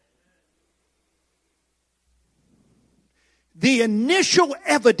that. The initial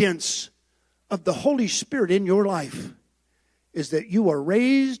evidence of the Holy Spirit in your life is that you are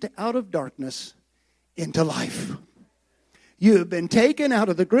raised out of darkness into life. You have been taken out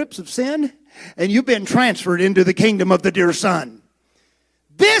of the grips of sin, and you've been transferred into the kingdom of the dear Son.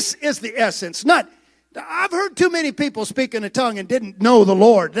 This is the essence. I've heard too many people speak in a tongue and didn't know the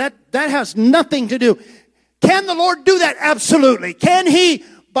Lord. That has nothing to do. Can the Lord do that? Absolutely. Can He,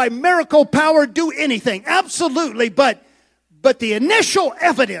 by miracle power, do anything? Absolutely. But the initial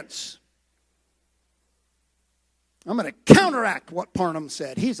evidence, I'm going to counteract what Parnham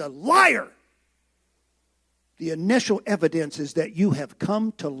said. He's a liar. The initial evidence is that you have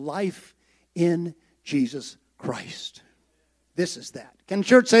come to life in Jesus Christ. This is that. Can the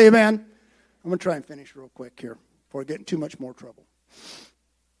church say amen? I'm going to try and finish real quick here before I get in too much more trouble.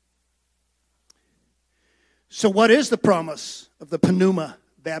 So what is the promise of the pneuma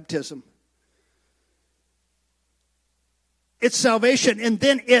baptism? It's salvation, and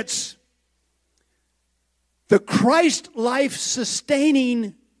then it's the Christ life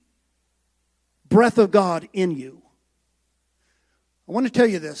sustaining breath of God in you. I want to tell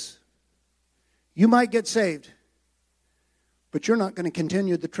you this. You might get saved, but you're not going to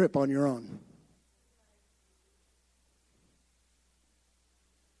continue the trip on your own.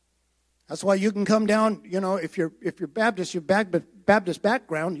 That's why you can come down, if you're Baptist, your Baptist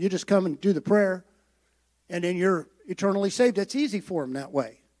background, you just come and do the prayer, and then you're eternally saved. It's easy for them that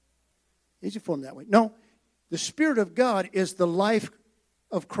way. Easy for them that way. No, the Spirit of God is the life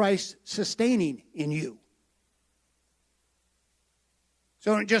of Christ sustaining in you.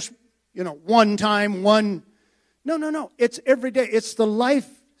 So just, one time, No. It's every day. It's the life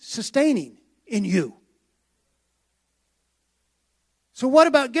sustaining in you. So what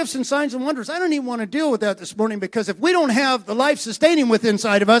about gifts and signs and wonders? I don't even want to deal with that this morning, because if we don't have the life sustaining within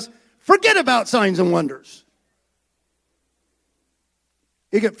inside of us, forget about signs and wonders.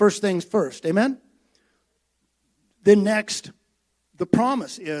 You get first things first. Amen? Then next, the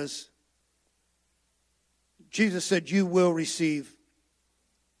promise is, Jesus said, you will receive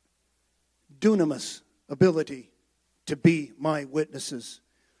dunamis, ability to be my witnesses.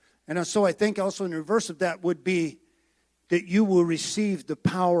 And so I think also in reverse of that would be that you will receive the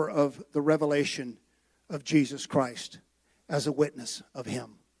power of the revelation of Jesus Christ as a witness of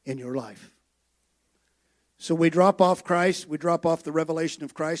Him in your life. So we drop off Christ, we drop off the revelation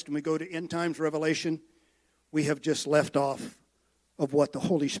of Christ, and we go to end times revelation. We have just left off of what the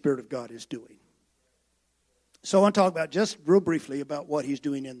Holy Spirit of God is doing. So I want to talk about just real briefly about what He's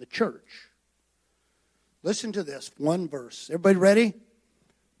doing in the church. Listen to this, one verse. Everybody ready?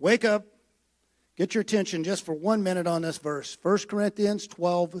 Wake up. Get your attention just for 1 minute on this verse. 1 Corinthians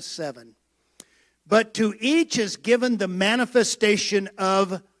 12:7. But to each is given the manifestation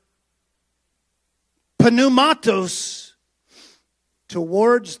of pneumatos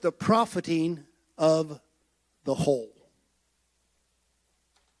towards the profiting of the whole.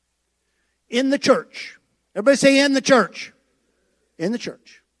 In the church. Everybody say in the church. In the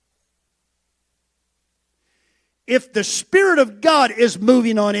church. If the Spirit of God is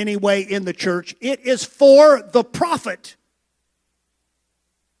moving on any way in the church, it is for the profit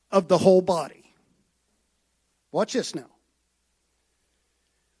of the whole body. Watch this now.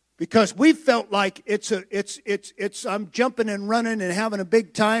 Because we felt like it's I'm jumping and running and having a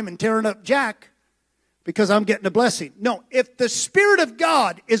big time and tearing up Jack because I'm getting a blessing. No, if the Spirit of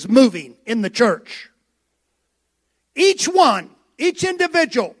God is moving in the church, each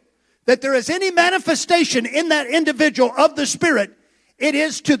individual, that there is any manifestation in that individual of the Spirit, it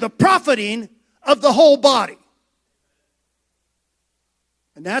is to the profiting of the whole body.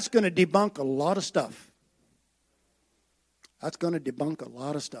 And that's going to debunk a lot of stuff. That's going to debunk a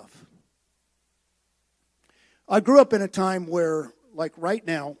lot of stuff. I grew up in a time where, like right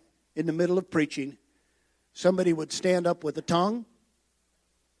now, in the middle of preaching, somebody would stand up with a tongue.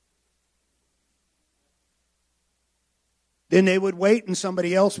 Then they would wait and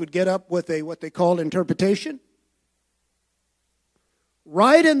somebody else would get up with what they called interpretation.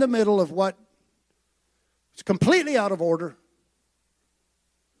 Right in the middle of what is completely out of order.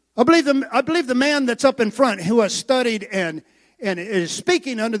 I believe the man that's up in front who has studied and is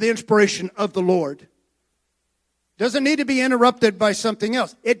speaking under the inspiration of the Lord doesn't need to be interrupted by something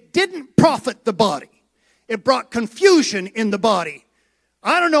else. It didn't profit the body. It brought confusion in the body.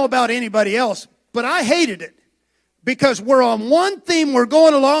 I don't know about anybody else, But I hated it because we're on one theme, we're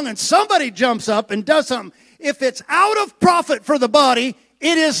going along, and somebody jumps up and does something. If it's out of profit for the body,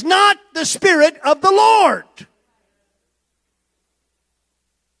 it is not the Spirit of the Lord.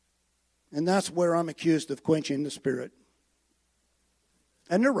 And that's where I'm accused of quenching the Spirit.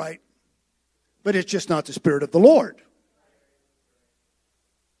 And they're right. But it's just not the Spirit of the Lord.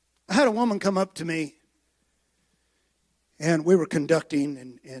 I had a woman come up to me, and we were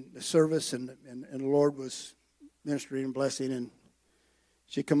conducting in the service, and the Lord was ministering and blessing, and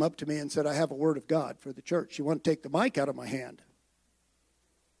she come up to me and said, I have a word of God for the church. She wanted to take the mic out of my hand.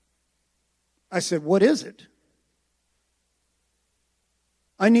 I said, what is it?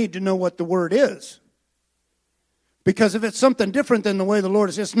 I need to know what the word is. Because if it's something different than the way the Lord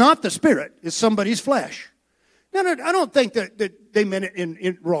is, it's not the Spirit, it's somebody's flesh. No, I don't think that they meant it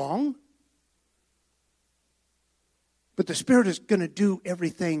in wrong. But the Spirit is going to do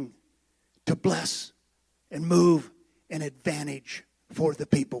everything to bless and move and advantage for the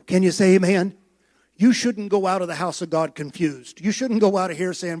people. Can you say amen? You shouldn't go out of the house of God confused. You shouldn't go out of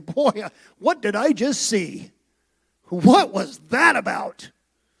here saying, boy, what did I just see? What was that about?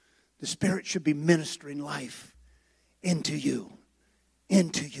 The Spirit should be ministering life into you,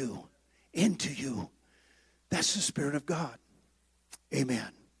 into you, into you. That's the Spirit of God. Amen.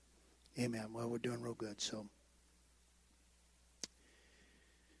 Amen. Well, we're doing real good, so.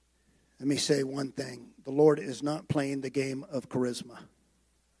 Let me say one thing. The Lord is not playing the game of charisma.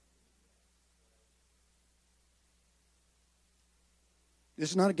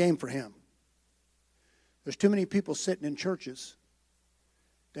 This is not a game for Him. There's too many people sitting in churches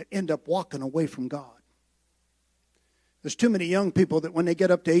that end up walking away from God. There's too many young people that when they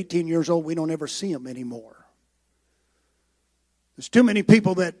get up to 18 years old, we don't ever see them anymore. There's too many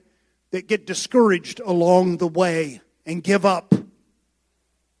people that get discouraged along the way and give up.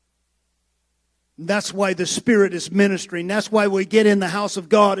 That's why the Spirit is ministering. That's why we get in the house of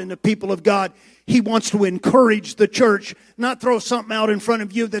God and the people of God. He wants to encourage the church, not throw something out in front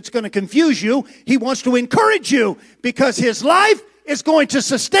of you that's going to confuse you. He wants to encourage you because His life is going to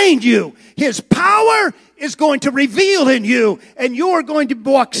sustain you. His power is going to reveal in you, and you are going to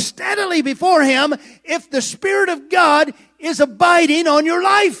walk steadily before Him if the Spirit of God is abiding on your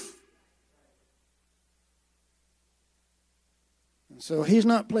life. And so He's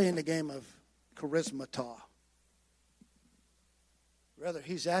not playing the game of charismata. Rather,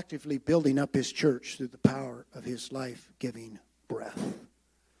 He's actively building up His church through the power of His life-giving breath.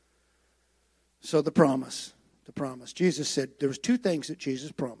 So the promise. Jesus said, there was two things that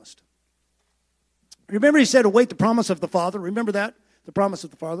Jesus promised. Remember He said, await the promise of the Father. Remember that? The promise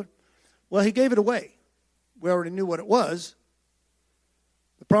of the Father. Well, He gave it away. We already knew what it was.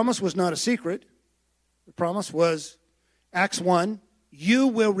 The promise was not a secret. The promise was, Acts 1, you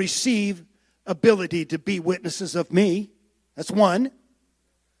will receive ability to be witnesses of me. That's one.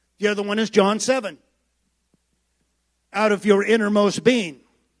 The other one is John 7. Out of your innermost being.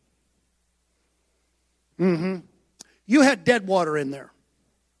 You had dead water in there.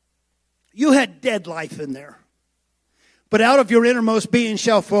 You had dead life in there. But out of your innermost being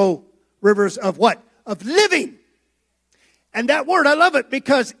shall flow rivers of what? Of living. And that word, I love it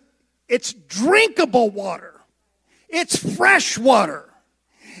because it's drinkable water. It's fresh water.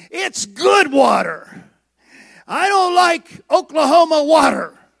 It's good water. I don't like Oklahoma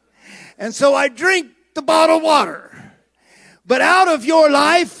water. And so I drink the bottled water. But out of your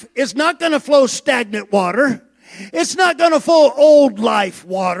life is not going to flow stagnant water. It's not going to flow old life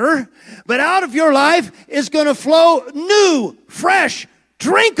water. But out of your life is going to flow new, fresh,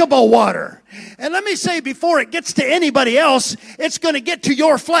 drinkable water. And let me say, before it gets to anybody else, it's going to get to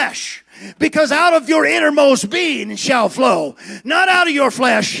your flesh. Because out of your innermost being shall flow. Not out of your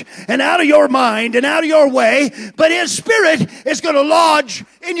flesh and out of your mind and out of your way, but His Spirit is going to lodge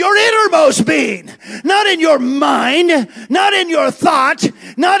in your innermost being. Not in your mind, not in your thought,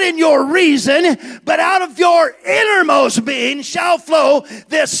 not in your reason, but out of your innermost being shall flow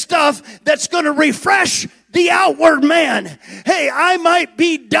this stuff that's going to refresh the outward man. Hey, I might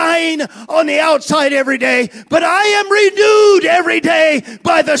be dying on the outside every day, but I am renewed every day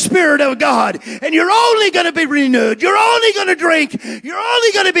by the Spirit of God. And you're only going to be renewed. You're only going to drink. You're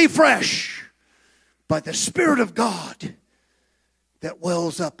only going to be fresh by the Spirit of God that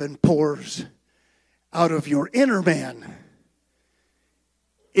wells up and pours out of your inner man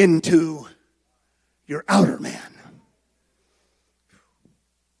into your outer man.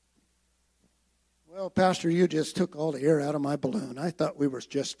 Well, Pastor, you just took all the air out of my balloon. I thought we were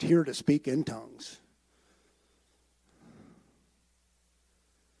just here to speak in tongues.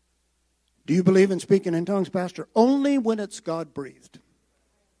 Do you believe in speaking in tongues, Pastor? Only when it's God-breathed.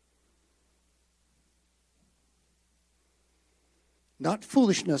 Not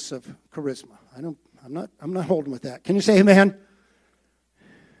foolishness of charisma. I'm not holding with that. Can you say amen?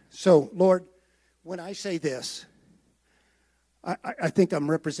 So, Lord, when I say this, I think I'm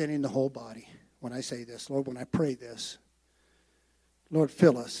representing the whole body when I say this. Lord, when I pray this, Lord,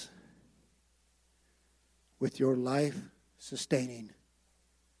 fill us with your life-sustaining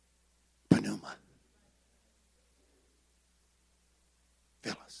pneuma.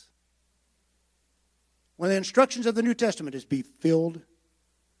 Fill us. One of the instructions of the New Testament is be filled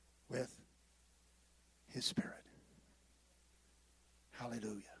with His Spirit.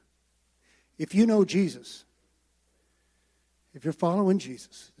 Hallelujah. If you know Jesus, if you're following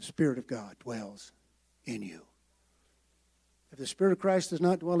Jesus, the Spirit of God dwells in you. If the Spirit of Christ does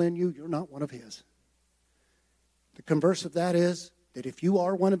not dwell in you, you're not one of His. The converse of that is that if you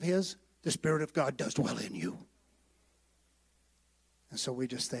are one of His, the Spirit of God does dwell in you. And so we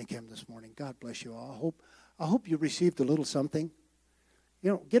just thank Him this morning. God bless you all. I hope you received a little something.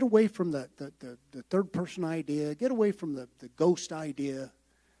 You know, get away from the third person idea. Get away from the ghost idea.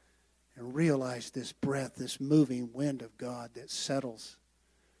 And realize this breath, this moving wind of God that settles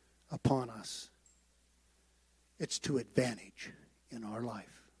upon us. It's to advantage in our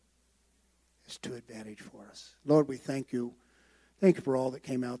life. It's to advantage for us. Lord, we thank you. Thank you for all that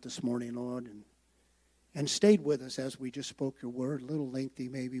came out this morning, Lord, and stayed with us as we just spoke your word. A little lengthy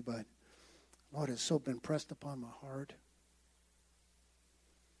maybe, but Lord, it's so been pressed upon my heart.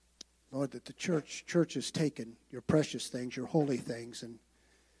 Lord, that the church has taken your precious things, your holy things, and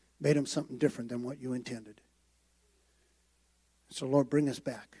made them something different than what you intended. So, Lord, bring us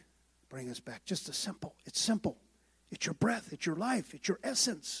back. Bring us back. Just a simple. It's simple. It's your breath. It's your life. It's your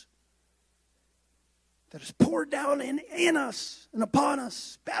essence that is poured down in us and upon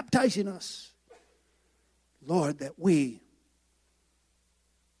us, baptizing us. Lord, that we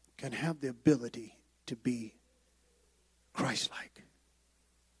can have the ability to be Christ-like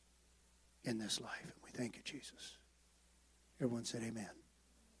in this life. And we thank you, Jesus. Everyone said amen.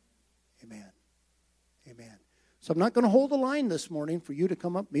 Amen. Amen. So I'm not going to hold the line this morning for you to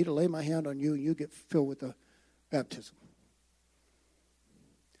come up, me to lay my hand on you, and you get filled with the baptism.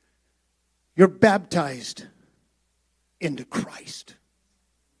 You're baptized into Christ.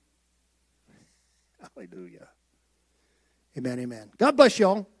 Hallelujah. Amen, amen. God bless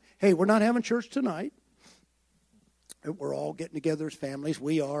y'all. Hey, we're not having church tonight. We're all getting together as families.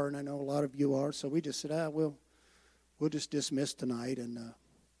 We are, and I know a lot of you are. So we just said, we'll just dismiss tonight, and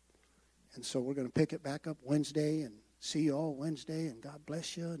so we're going to pick it back up Wednesday and see you all Wednesday. And God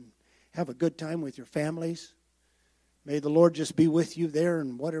bless you and have a good time with your families. May the Lord just be with you there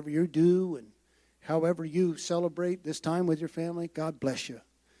and whatever you do and however you celebrate this time with your family. God bless you.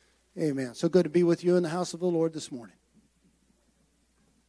 Amen. So good to be with you in the house of the Lord this morning.